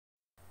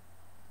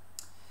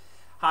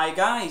Hi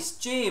guys,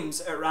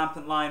 James at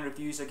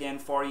RampantLionReviews again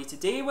for you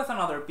today with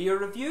another beer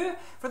review.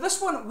 For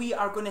this one we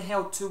are going to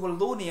head to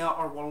Wallonia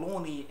or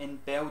Wallonie in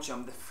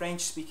Belgium, the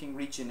French speaking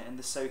region in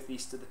the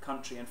southeast of the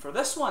country. And for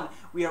this one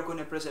we are going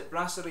to visit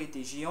Brasserie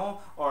Légendes,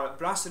 or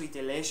Brasserie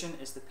des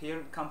Légendes is the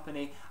parent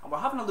company, and we're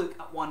having a look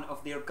at one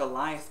of their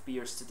Goliath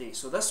beers today.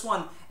 So this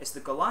one is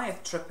the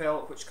Goliath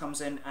Tripel, which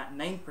comes in at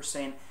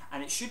 9%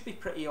 and it should be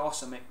pretty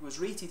awesome. It was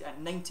rated at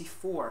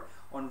 94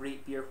 on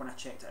Rate Beer when I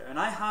checked it out, and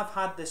I have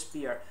had this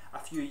beer a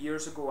few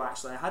years ago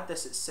actually. I had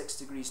this at 6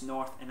 Degrees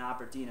North in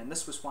Aberdeen, and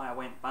this was why I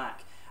went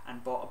back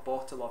and bought a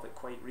bottle of it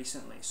quite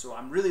recently. So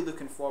I'm really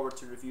looking forward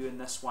to reviewing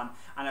this one,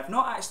 and I've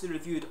not actually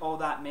reviewed all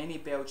that many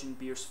Belgian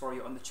beers for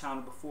you on the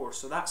channel before,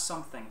 so that's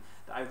something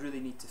that I really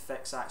need to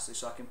fix actually.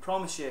 So I can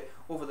promise you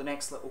over the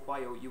next little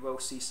while you will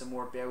see some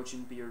more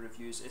Belgian beer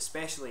reviews,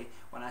 especially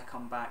when I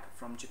come back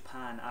from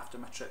Japan after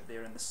my trip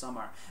there in the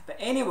summer. But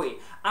anyway,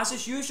 as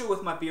is usual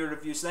with my beer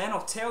reviews then,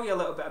 I'll tell you a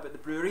little bit about the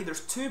brewery.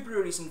 There's two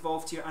breweries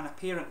involved here and a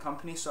parent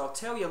company, so I'll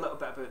tell you a little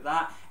bit about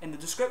that. In the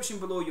description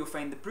below you'll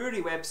find the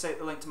brewery website,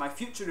 the link to my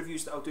future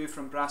reviews that I'll do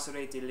from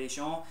Brasserie des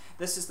Légendes.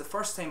 This is the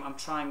first time I'm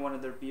trying one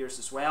of their beers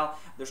as well.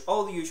 There's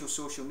all the usual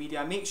social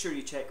media, make sure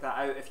you check that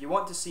out. If you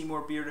want to see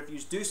more beer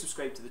reviews, do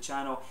subscribe to the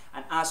channel,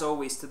 and as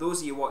always, to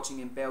those of you watching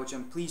in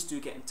Belgium, please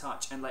do get in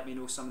touch and let me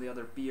know some of the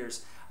other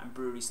beers and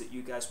breweries that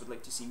you guys would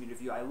like to see me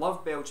review. I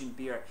love Belgian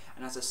beer,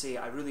 and as I say,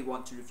 I really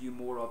want to review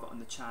more of it on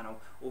the channel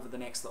over the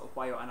next little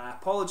while, and I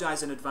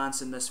apologise in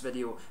advance in this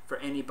video for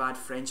any bad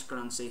French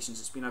pronunciations.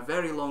 It's been a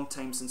very long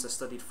time since I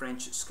studied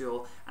French at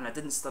school, and I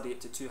didn't study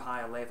it to too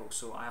high a level,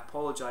 so I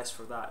apologise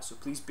for that, so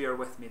please bear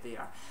with me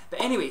there.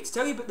 But anyway, to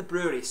tell you about the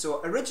brewery,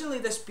 so originally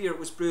this beer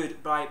was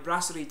brewed by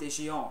Brasserie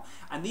Légendes,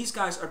 and these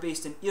guys are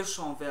based in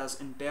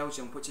Irchonwelz in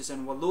Belgium, which is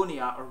in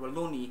Wallonia, or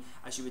Wallonie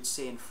as you would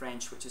say in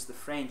French, which is the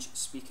French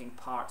speaking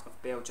part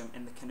of Belgium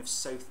in the kind of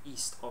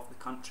southeast of the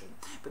country.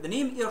 But the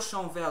name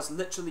Irchonwelz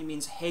literally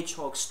means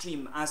hedgehog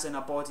stream, as in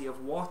a body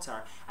of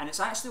water, and it's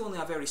actually only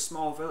a very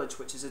small village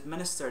which is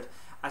administered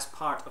as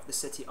part of the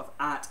city of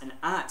At, and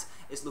At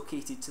is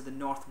located to the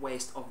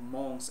northwest of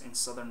Mons in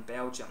southern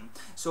Belgium.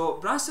 So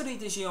Brasserie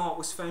Légendes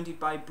was founded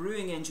by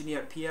brewing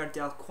engineer Pierre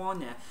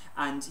Delcoigne,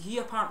 and he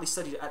apparently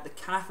studied at the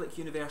Catholic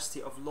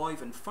University of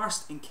Leuven,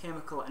 first in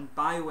chemical and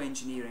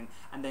bioengineering,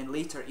 and then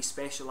later he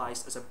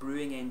specialised as a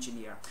brewing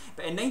engineer.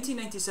 But in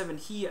 1997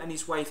 he and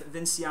his wife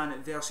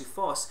Vinciane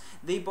Versifoss,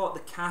 they bought the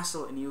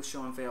castle in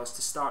Irchonwelz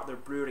to start their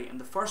brewery, and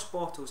the first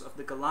bottles of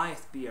the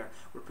Goliath beer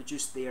were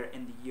produced there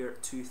in the year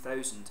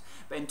 2000.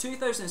 But in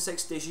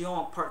 2006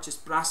 Légendes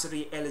purchased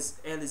Brasserie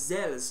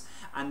Irchonwelz,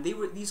 and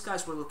these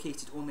guys were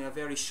located only a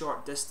very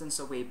short distance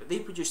away, but they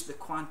produced the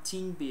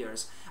Quantine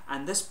beers,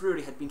 and this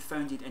brewery had been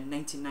founded in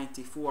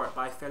 1994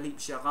 by Philippe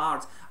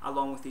Gerard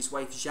along with his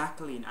wife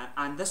Jacqueline,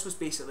 and this was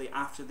basically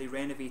after they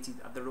renovated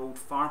their old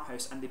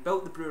farmhouse, and they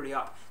built the brewery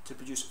up to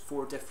produce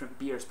 4 different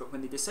beers. But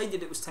when they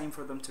decided it was time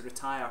for them to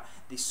retire,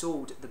 they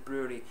sold the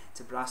brewery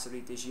to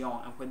Brasserie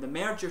Légendes, and when the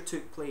merger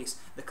took place,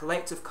 the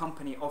collective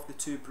company of the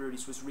two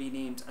breweries was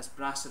renamed as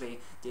Brasserie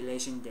des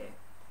Légendes.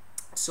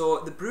 So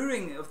the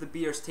brewing of the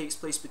beers takes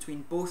place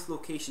between both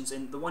locations,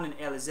 in the one in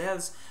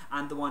Irchonwelz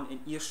and the one in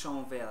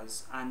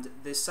Irchonwelz, and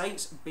the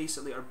sites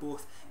basically are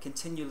both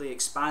continually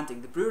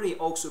expanding. The brewery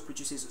also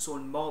produces its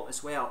own malt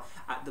as well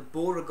at the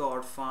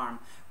Beauregard farm,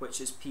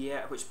 which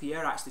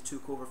Pierre actually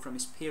took over from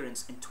his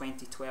parents in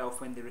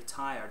 2012 when they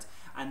retired,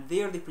 and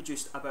there they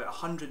produced about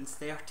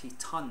 130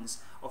 tonnes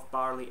of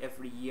barley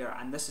every year,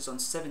 and this is on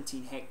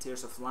 17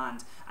 hectares of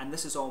land, and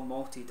this is all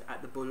malted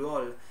at the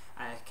Beauregard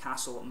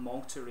Castle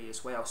maltery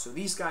as well. So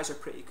these guys are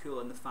pretty cool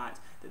in the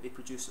fact that they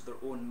produce their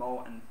own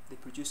malt, and they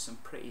produce some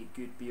pretty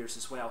good beers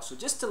as well. So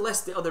just to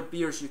list the other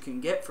beers you can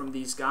get from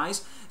these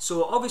guys,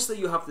 so obviously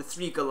you have the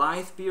 3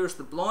 Goliath beers,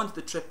 the Blonde,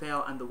 the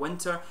Tripel and the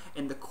Winter.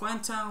 In the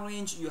Quentin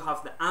range you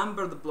have the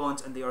Amber, the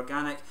Blonde and the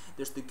Organic.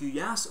 There's the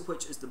Goliath,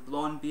 which is the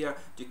blonde beer,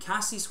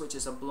 Ducassis, which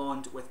is a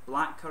blonde with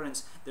black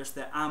currants. There's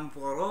the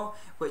Amboireau,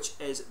 which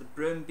is the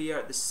brown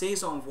beer, the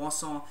Saison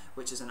Voisin,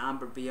 which is an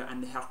amber beer,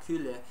 and the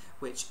Hercule,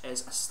 which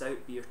is a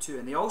stout beer too.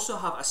 And they also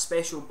have a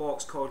special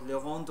box called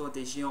Légendes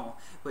des Géants,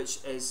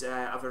 which is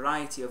a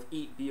variety of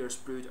 8 beers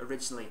brewed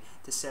originally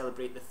to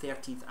celebrate the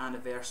 13th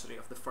anniversary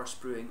of the first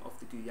brewing of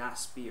the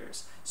Goliath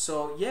beers.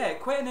 So yeah,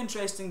 quite an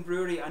interesting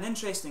brewery, an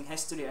interesting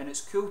history, and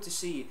it's cool to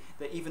see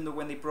that even though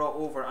when they brought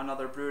over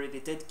another brewery, they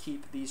did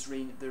keep the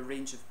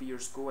range of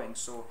beers going.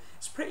 So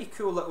it's a pretty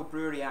cool little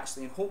brewery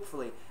actually, and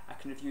hopefully I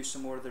can review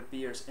some more of their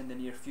beers in the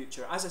near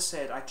future. As I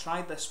said, I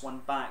tried this one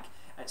back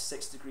at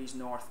 6 Degrees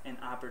North in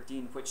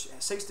Aberdeen, which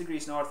 6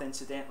 Degrees North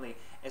incidentally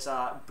is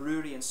a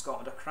brewery in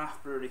Scotland, a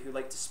craft brewery who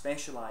like to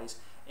specialise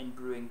in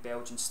brewing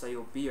Belgian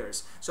style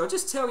beers. So I'll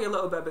just tell you a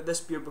little bit about this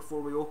beer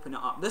before we open it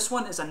up. This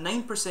one is a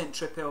 9%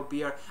 Tripel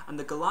beer, and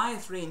the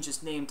Goliath range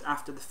is named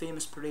after the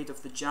famous Parade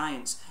of the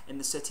Giants in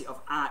the city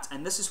of At,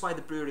 and this is why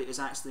the brewery is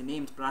actually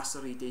named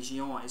Brasserie des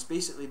Géants. It's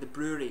basically the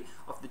brewery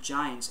of the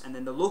giants, and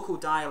in the local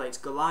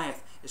dialect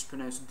Goliath is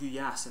pronounced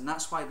Gouillasse, and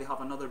that's why they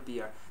have another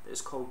beer that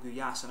is called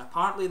Gouillasse. And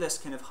apparently this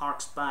kind of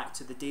harks back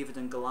to the David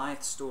and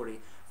Goliath story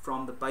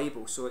from the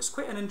Bible. So it's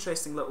quite an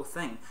interesting little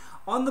thing.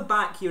 On the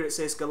back here it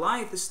says,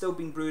 Goliath is still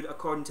being brewed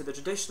according to the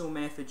traditional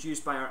methods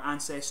used by our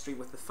ancestry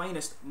with the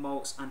finest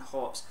malts and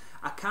hops.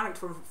 A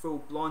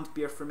characterful blonde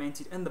beer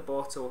fermented in the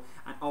bottle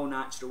and all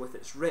natural with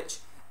its rich,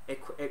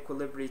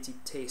 equilibrated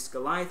taste.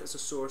 Goliath is a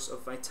source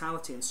of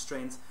vitality and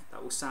strength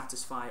that will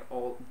satisfy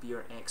all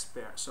beer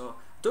experts. So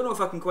don't know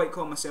if I can quite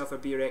call myself a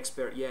beer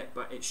expert yet,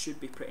 but it should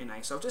be pretty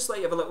nice. I'll just let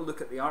you have a little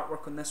look at the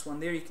artwork on this one.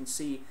 There you can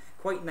see,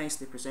 quite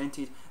nicely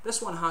presented.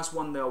 This one has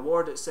won the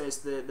award. It says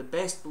the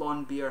best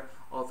blonde beer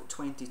of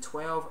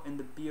 2012 in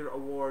the beer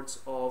awards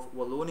of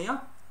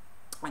Wallonia,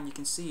 and you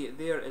can see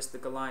there is the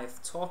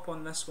Goliath top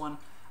on this one.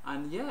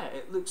 And yeah,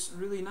 it looks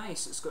really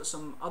nice. It's got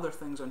some other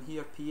things on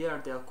here. Pierre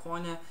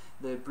Delcoine,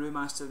 the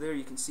brewmaster there.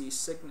 You can see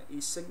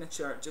his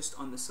signature just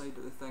on the side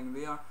of the thing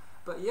there.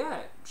 But yeah,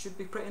 it should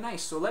be pretty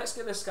nice. So let's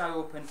get this guy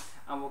open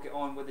and we'll get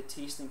on with the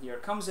tasting here.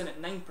 It comes in at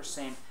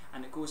 9%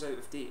 and it goes out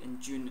of date in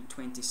June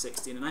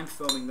 2016. And I'm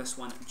filming this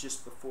one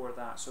just before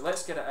that. So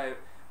let's get it out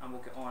and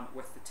we'll get on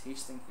with the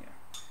tasting here.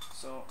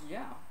 So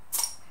yeah.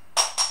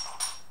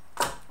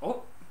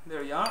 Oh,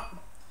 there you are.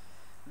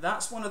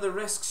 That's one of the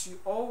risks you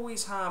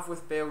always have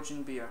with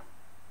Belgian beer.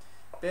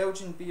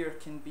 Belgian beer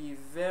can be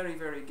very,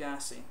 very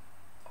gassy,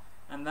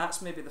 and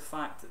that's maybe the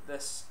fact that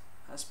this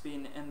has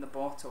been in the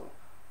bottle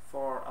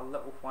for a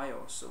little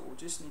while, so we'll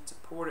just need to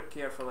pour it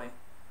carefully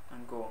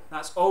and go.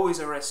 That's always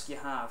a risk you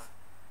have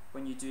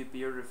when you do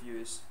beer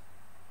reviews.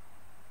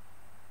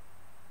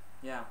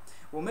 Yeah,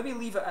 we'll maybe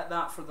leave it at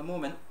that for the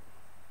moment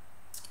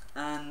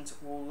and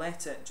we'll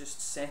let it just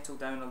settle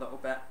down a little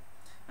bit,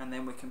 and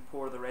then we can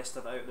pour the rest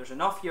of it out. There's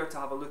enough here to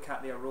have a look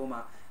at the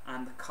aroma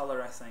and the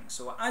colour, I think.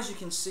 So as you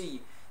can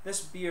see,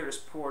 this beer is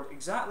poured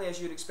exactly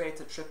as you'd expect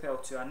a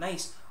Tripel to, a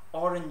nice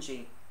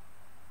orangey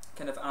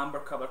kind of amber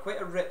colour,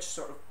 quite a rich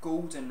sort of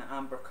golden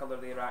amber colour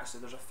there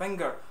actually. There's a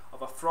finger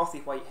of a frothy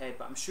white head,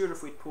 but I'm sure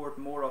if we'd poured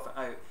more of it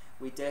out,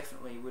 we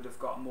definitely would have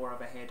got more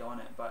of a head on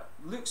it. But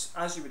looks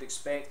as you would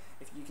expect.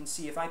 If you can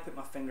see, if I put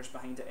my fingers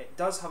behind it, it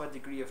does have a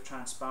degree of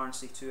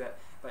transparency to it,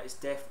 but it's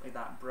definitely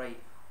that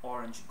bright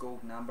orange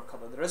golden amber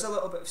colour. There is a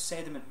little bit of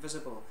sediment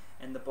visible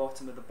in the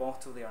bottom of the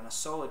bottle there, and a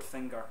solid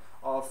finger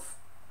of,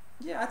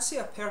 yeah, I'd say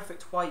a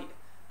perfect white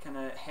kind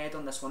of head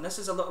on this one. This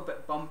is a little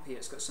bit bumpy,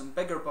 it's got some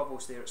bigger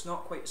bubbles there, it's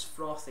not quite as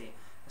frothy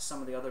as some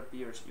of the other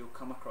beers that you'll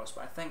come across,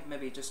 but I think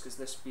maybe just because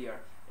this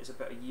beer is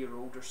about a year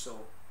old or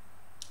so,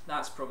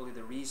 that's probably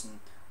the reason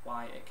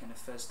why it kind of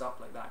fizzed up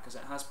like that, because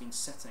it has been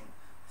sitting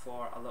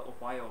for a little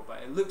while.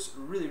 But it looks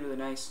really, really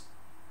nice,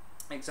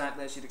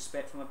 exactly as you'd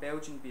expect from a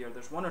Belgian beer.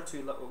 There's one or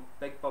two little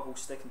big bubbles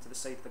sticking to the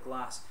side of the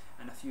glass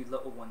and a few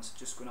little ones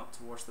just going up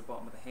towards the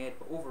bottom of the head,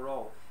 but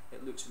overall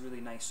it looks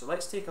really nice. So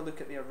let's take a look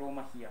at the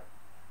aroma here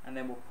and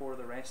then we'll pour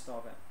the rest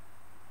of it.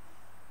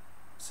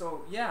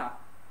 So yeah,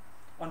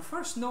 on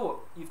first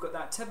note, you've got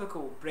that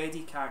typical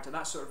bready character,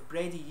 that sort of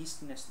bready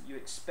yeastiness that you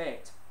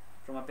expect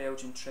from a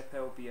Belgian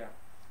Tripel beer.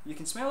 You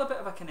can smell a bit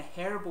of a kind of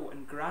herbal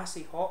and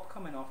grassy hop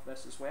coming off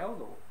this as well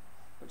though,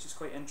 which is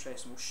quite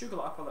interesting. We'll sugar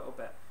it up a little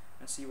bit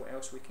and see what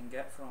else we can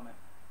get from it.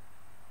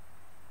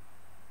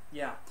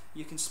 Yeah,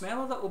 you can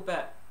smell a little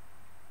bit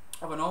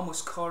of an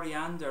almost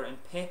coriander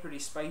and peppery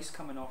spice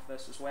coming off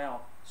this as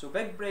well. So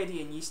big bready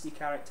and yeasty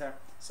character,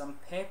 some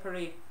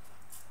peppery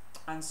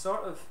and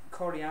sort of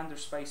coriander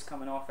spice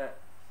coming off it,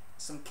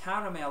 some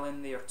caramel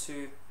in there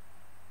too.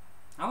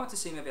 I want to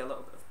say maybe a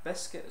little bit of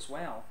biscuit as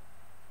well.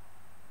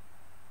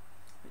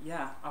 But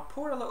yeah, I'll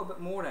pour a little bit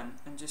more in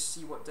and just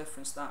see what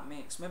difference that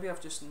makes. Maybe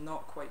I've just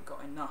not quite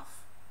got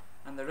enough,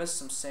 and there is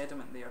some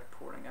sediment there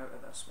pouring out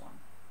of this one.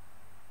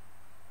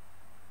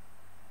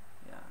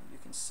 Yeah, you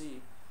can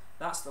see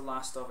that's the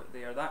last of it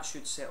there. That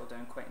should settle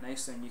down quite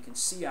nicely, and you can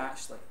see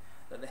actually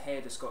that the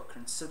head has got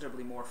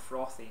considerably more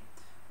frothy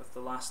with the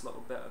last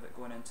little bit of it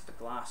going into the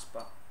glass,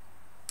 but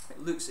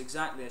it looks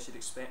exactly as you'd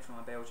expect from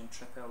a Belgian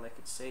Tripel, like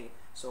I'd say.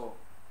 So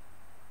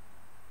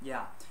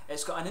yeah,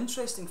 it's got an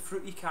interesting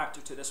fruity character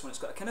to this one. It's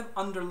got a kind of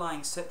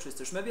underlying citrus.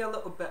 There's maybe a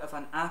little bit of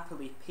an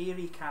appley,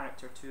 peary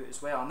character to it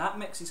as well, and that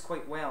mixes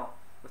quite well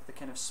with the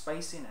kind of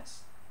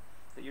spiciness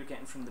that you're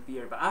getting from the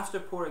beer. But after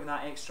pouring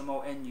that extra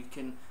malt in, you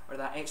can, or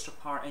that extra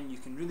part in, you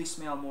can really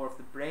smell more of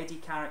the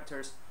bready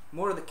characters.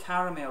 More of the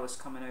caramel is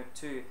coming out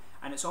too,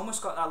 and it's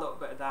almost got that little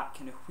bit of that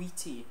kind of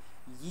wheaty,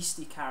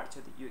 yeasty character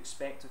that you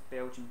expect of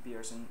Belgian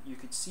beers, and you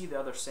could see the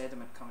other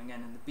sediment coming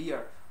in, and the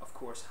beer of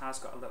course has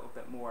got a little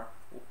bit more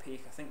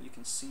opaque. I think you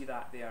can see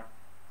that there.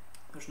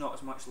 There's not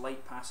as much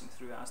light passing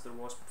through it as there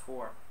was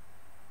before.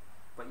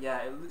 But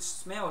yeah, it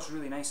smells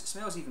really nice. It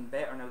smells even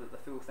better now that the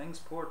full thing's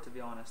poured, to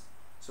be honest.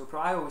 So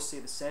I always say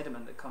the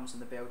sediment that comes in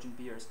the Belgian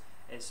beers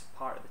is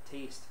part of the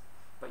taste.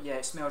 But yeah,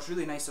 it smells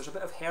really nice. There's a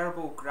bit of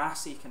herbal,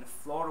 grassy, kind of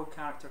floral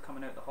character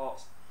coming out the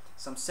hops.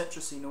 Some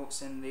citrusy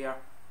notes in there.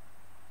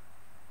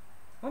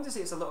 I want to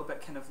say it's a little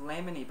bit kind of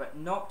lemony, but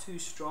not too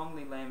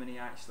strongly lemony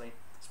actually.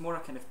 It's more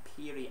a kind of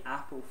peary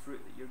apple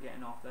fruit that you're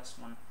getting off this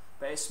one.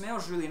 But it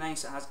smells really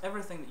nice. It has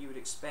everything that you would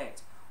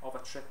expect of a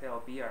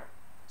Tripel beer.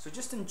 So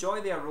just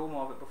enjoy the aroma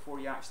of it before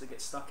you actually get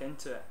stuck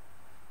into it.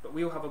 But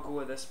we'll have a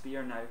go at this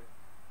beer now.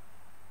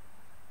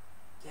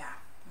 yeah,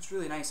 it's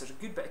really nice. There's a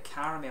good bit of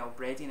caramel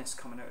breadiness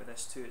coming out of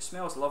this too. It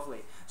smells lovely.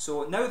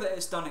 So now that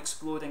it's done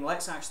exploding,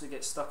 let's actually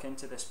get stuck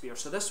into this beer.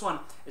 So this one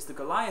is the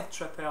Goliath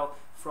Tripel,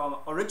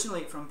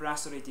 originally from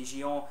Brasserie de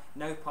Gion,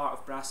 now part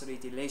of Brasserie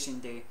de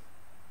Légendes,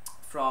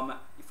 from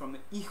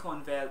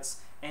Irchonwelz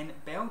in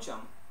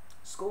Belgium.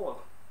 Skål.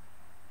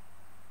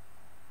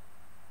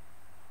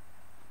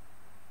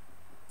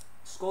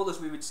 Skål, as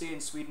we would say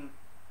in Sweden.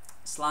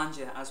 Slange,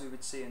 as we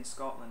would say in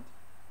Scotland.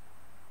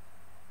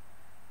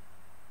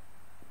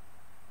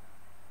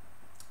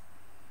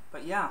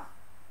 But yeah,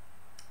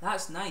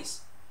 that's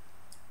nice.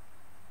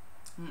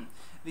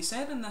 They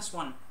said in this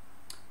one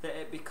that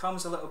it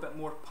becomes a little bit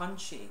more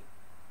punchy,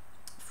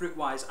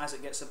 fruit-wise, as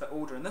it gets a bit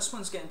older. And this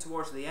one's getting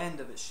towards the end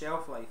of its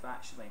shelf life,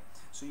 actually.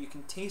 So you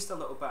can taste a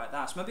little bit of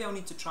that. So maybe I'll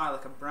need to try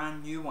like a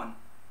brand new one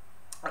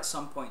at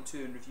some point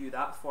too and review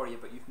that for you.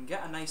 But you can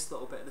get a nice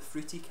little bit of the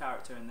fruity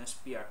character in this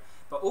beer.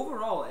 But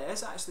overall, it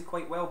is actually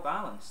quite well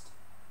balanced.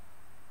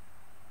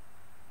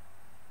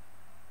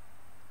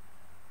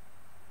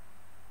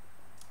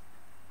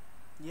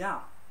 Yeah,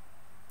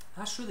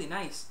 that's really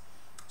nice.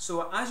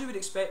 So as you would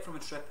expect from a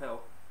Tripel,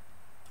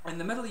 in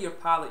the middle of your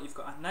palate you've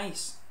got a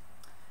nice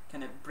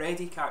kind of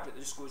bready character that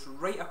just goes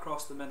right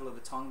across the middle of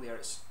the tongue there.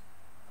 It's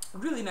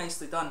really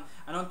nicely done,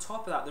 and on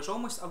top of that there's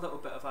almost a little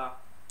bit of a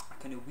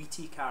kind of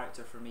wheaty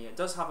character for me. It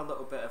does have a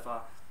little bit of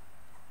a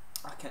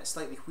kind of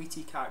slightly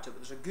wheaty character,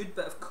 but there's a good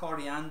bit of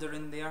coriander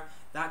in there.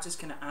 That just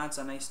kind of adds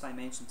a nice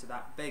dimension to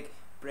that big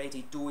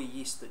bready doughy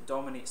yeast that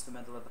dominates the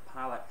middle of the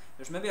palate.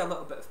 There's maybe a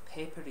little bit of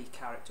peppery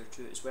character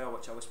to it as well,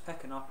 which I was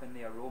picking up in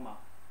the aroma.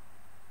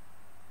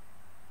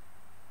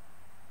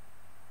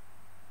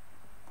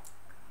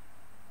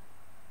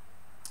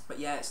 But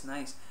yeah, it's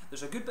nice.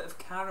 There's a good bit of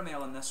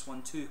caramel in this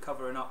one too,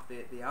 covering up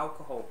the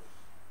alcohol.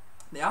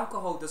 The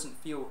alcohol doesn't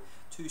feel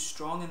too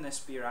strong in this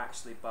beer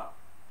actually, but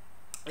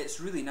it's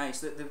really nice.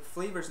 The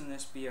flavours in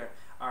this beer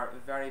are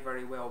very,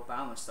 very well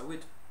balanced.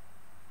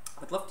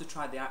 I'd love to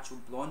try the actual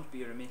blonde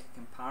beer and make a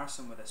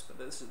comparison with this, but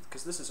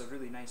because this is a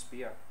really nice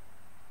beer.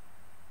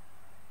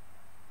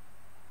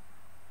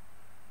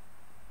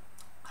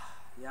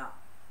 Yeah.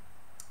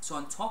 So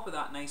on top of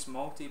that nice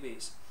malty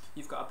base,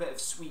 you've got a bit of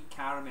sweet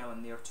caramel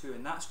in there too,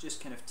 and that's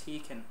just kind of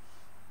taken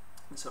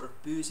the sort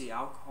of boozy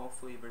alcohol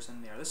flavours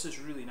in there. This is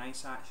really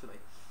nice actually.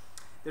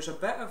 There's a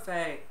bit of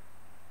a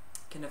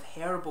kind of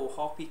herbal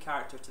hoppy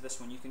character to this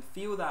one. You can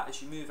feel that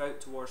as you move out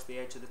towards the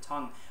edge of the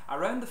tongue.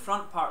 Around the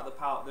front part of the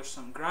palate there's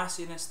some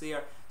grassiness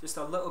there, just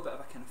a little bit of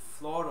a kind of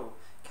floral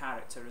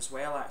character as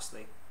well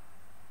actually.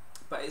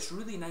 But it's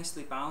really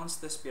nicely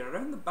balanced, this beer.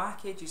 Around the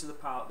back edges of the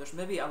palate there's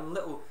maybe a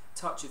little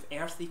touch of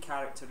earthy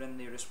character in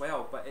there as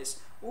well, but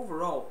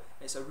overall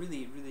it's a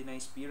really, really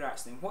nice beer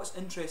actually. And what's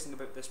interesting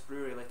about this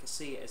brewery, like I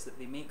say, is that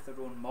they make their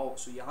own malt,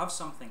 so you have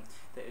something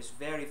that is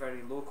very,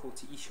 very local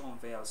to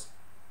Irchonwelz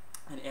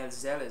and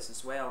Irchonwelz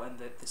as well, in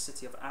the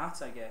city of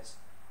At, I guess.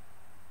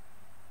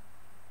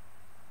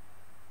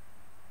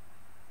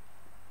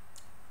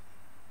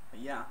 But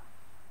yeah,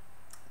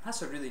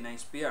 that's a really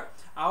nice beer.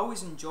 I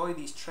always enjoy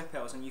these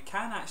Tripels, and you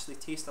can actually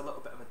taste a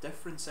little bit of a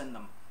difference in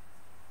them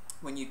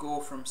when you go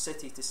from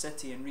city to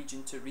city and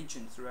region to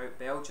region throughout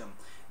Belgium.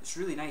 It's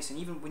really nice, and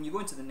even when you go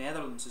into the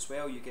Netherlands as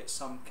well, you get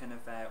some kind of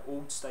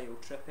old style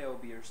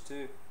Tripel beers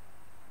too.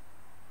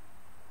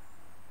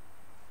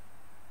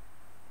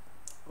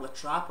 La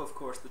Trappe, of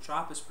course, the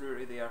Trappist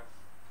brewery there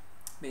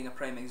being a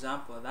prime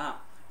example of that.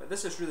 But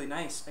this is really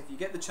nice. If you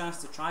get the chance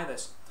to try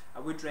this, I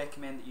would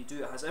recommend that you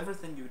do. It has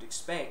everything you would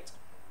expect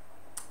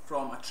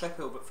from a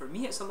Tripel, but for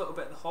me it's a little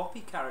bit the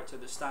hoppy character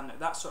that's standing out,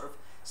 that sort of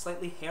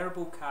slightly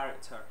herbal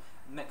character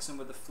mixing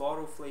with the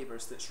floral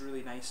flavours that's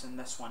really nice in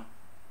this one.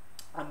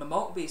 And the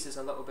malt base is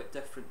a little bit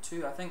different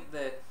too. I think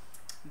the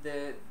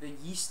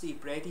yeasty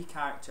bready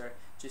character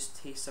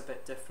just tastes a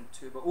bit different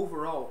too, but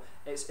overall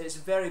it's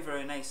very,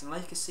 very nice. And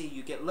like I say,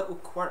 you get little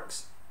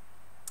quirks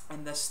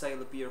in this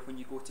style of beer when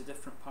you go to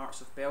different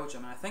parts of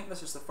Belgium, and I think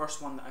this is the first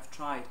one that I've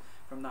tried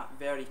from that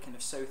very kind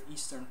of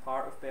southeastern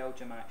part of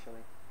Belgium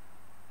actually.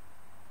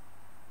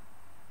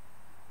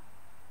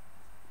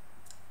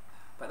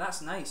 But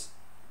that's nice.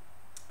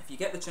 If you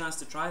get the chance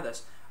to try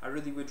this, I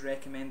really would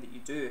recommend that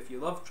you do. If you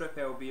love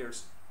Tripel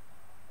beers,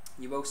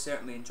 you will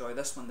certainly enjoy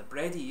this one. The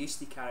bready,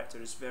 yeasty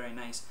character is very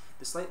nice.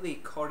 The slightly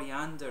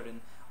coriander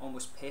and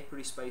almost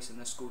peppery spice in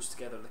this goes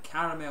together. The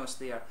caramel's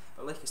there,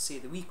 but like I say,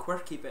 the wee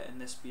quirky bit in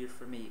this beer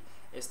for me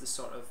is the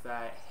sort of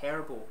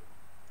herbal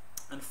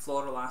and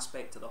floral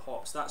aspect of the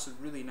hops. That's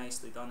really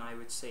nicely done, I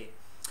would say.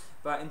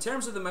 But in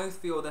terms of the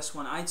mouthfeel of this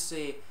one, I'd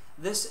say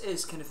this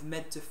is kind of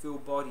mid to full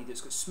bodied. It's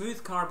got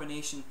smooth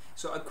carbonation,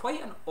 so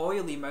quite an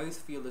oily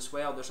mouthfeel as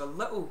well. There's a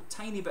little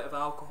tiny bit of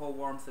alcohol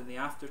warmth in the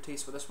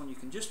aftertaste for this one. You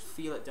can just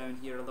feel it down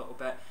here a little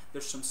bit.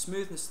 There's some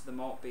smoothness to the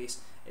malt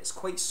base. It's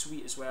quite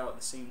sweet as well at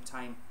the same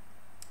time.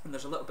 And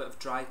there's a little bit of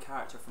dry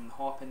character from the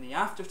hop. In the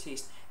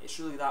aftertaste, it's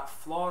really that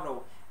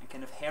floral and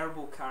kind of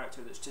herbal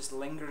character that's just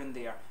lingering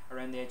there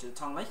around the edge of the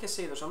tongue. Like I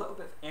say, there's a little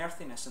bit of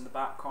earthiness in the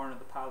back corner of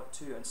the palate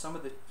too, and some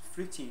of the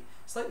fruity,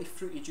 slightly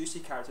fruity, juicy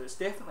character. It's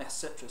definitely a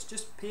citrus.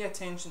 Just pay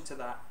attention to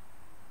that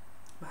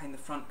behind the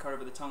front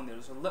curve of the tongue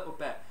there's a little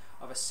bit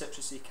of a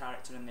citrusy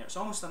character in there. It's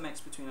almost a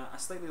mix between a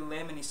slightly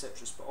lemony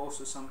citrus but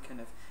also some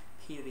kind of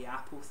peary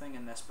apple thing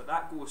in this, but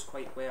that goes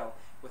quite well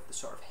with the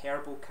sort of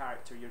herbal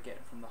character you're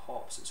getting from the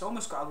hops. It's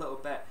almost got a little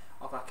bit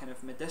of a kind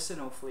of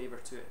medicinal flavour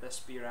to it, this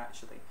beer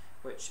actually,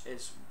 which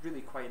is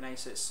really quite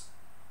nice.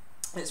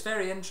 It's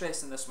very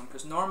interesting, this one,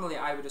 because normally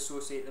I would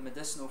associate the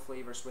medicinal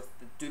flavours with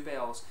the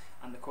doubles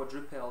and the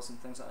quadruples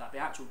and things like that, the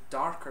actual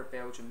darker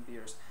Belgian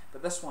beers,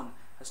 but this one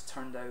has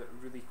turned out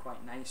really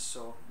quite nice.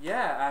 So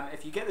yeah,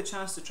 if you get the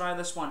chance to try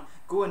this one,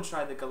 go and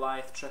try the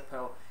Goliath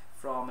Tripel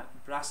from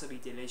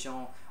Brasserie de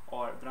Légendes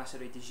or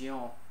Brasserie de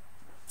Géant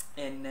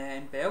in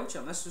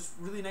Belgium. This was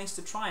really nice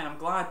to try, and I'm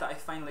glad that I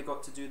finally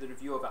got to do the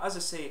review of it. As I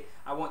say,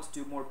 I want to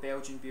do more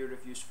Belgian beer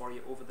reviews for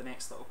you over the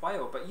next little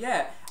while. But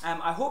yeah,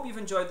 I hope you've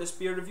enjoyed this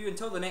beer review.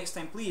 Until the next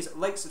time, please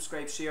like,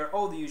 subscribe, share,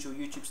 all the usual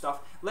YouTube stuff.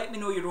 Let me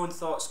know your own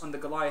thoughts on the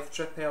Goliath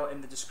Tripel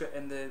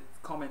in the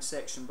comment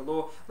section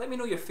below. Let me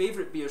know your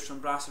favourite beers from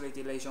Brasserie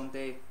de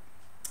Légendes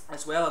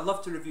as well. I'd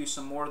love to review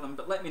some more of them,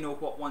 but let me know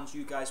what ones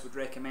you guys would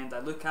recommend I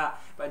look at.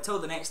 But until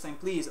the next time,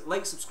 please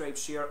like, subscribe,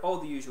 share, all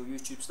the usual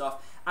YouTube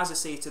stuff. As I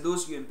say, to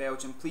those of you in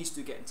Belgium, please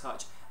do get in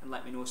touch and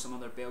let me know some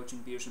other Belgian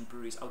beers and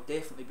breweries. I'll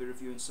definitely be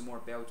reviewing some more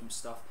Belgium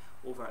stuff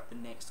over the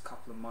next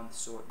couple of months,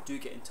 so do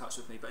get in touch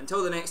with me. But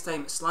until the next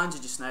time, slàinte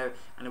just now,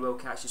 and I will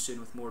catch you soon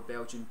with more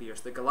Belgian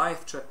beers. The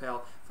Goliath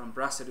Tripel from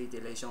Brasserie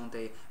de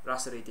Légendes,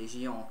 Brasserie de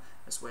Géant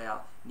as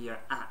well, near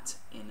At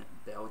in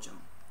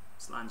Belgium.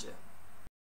 Slàinte.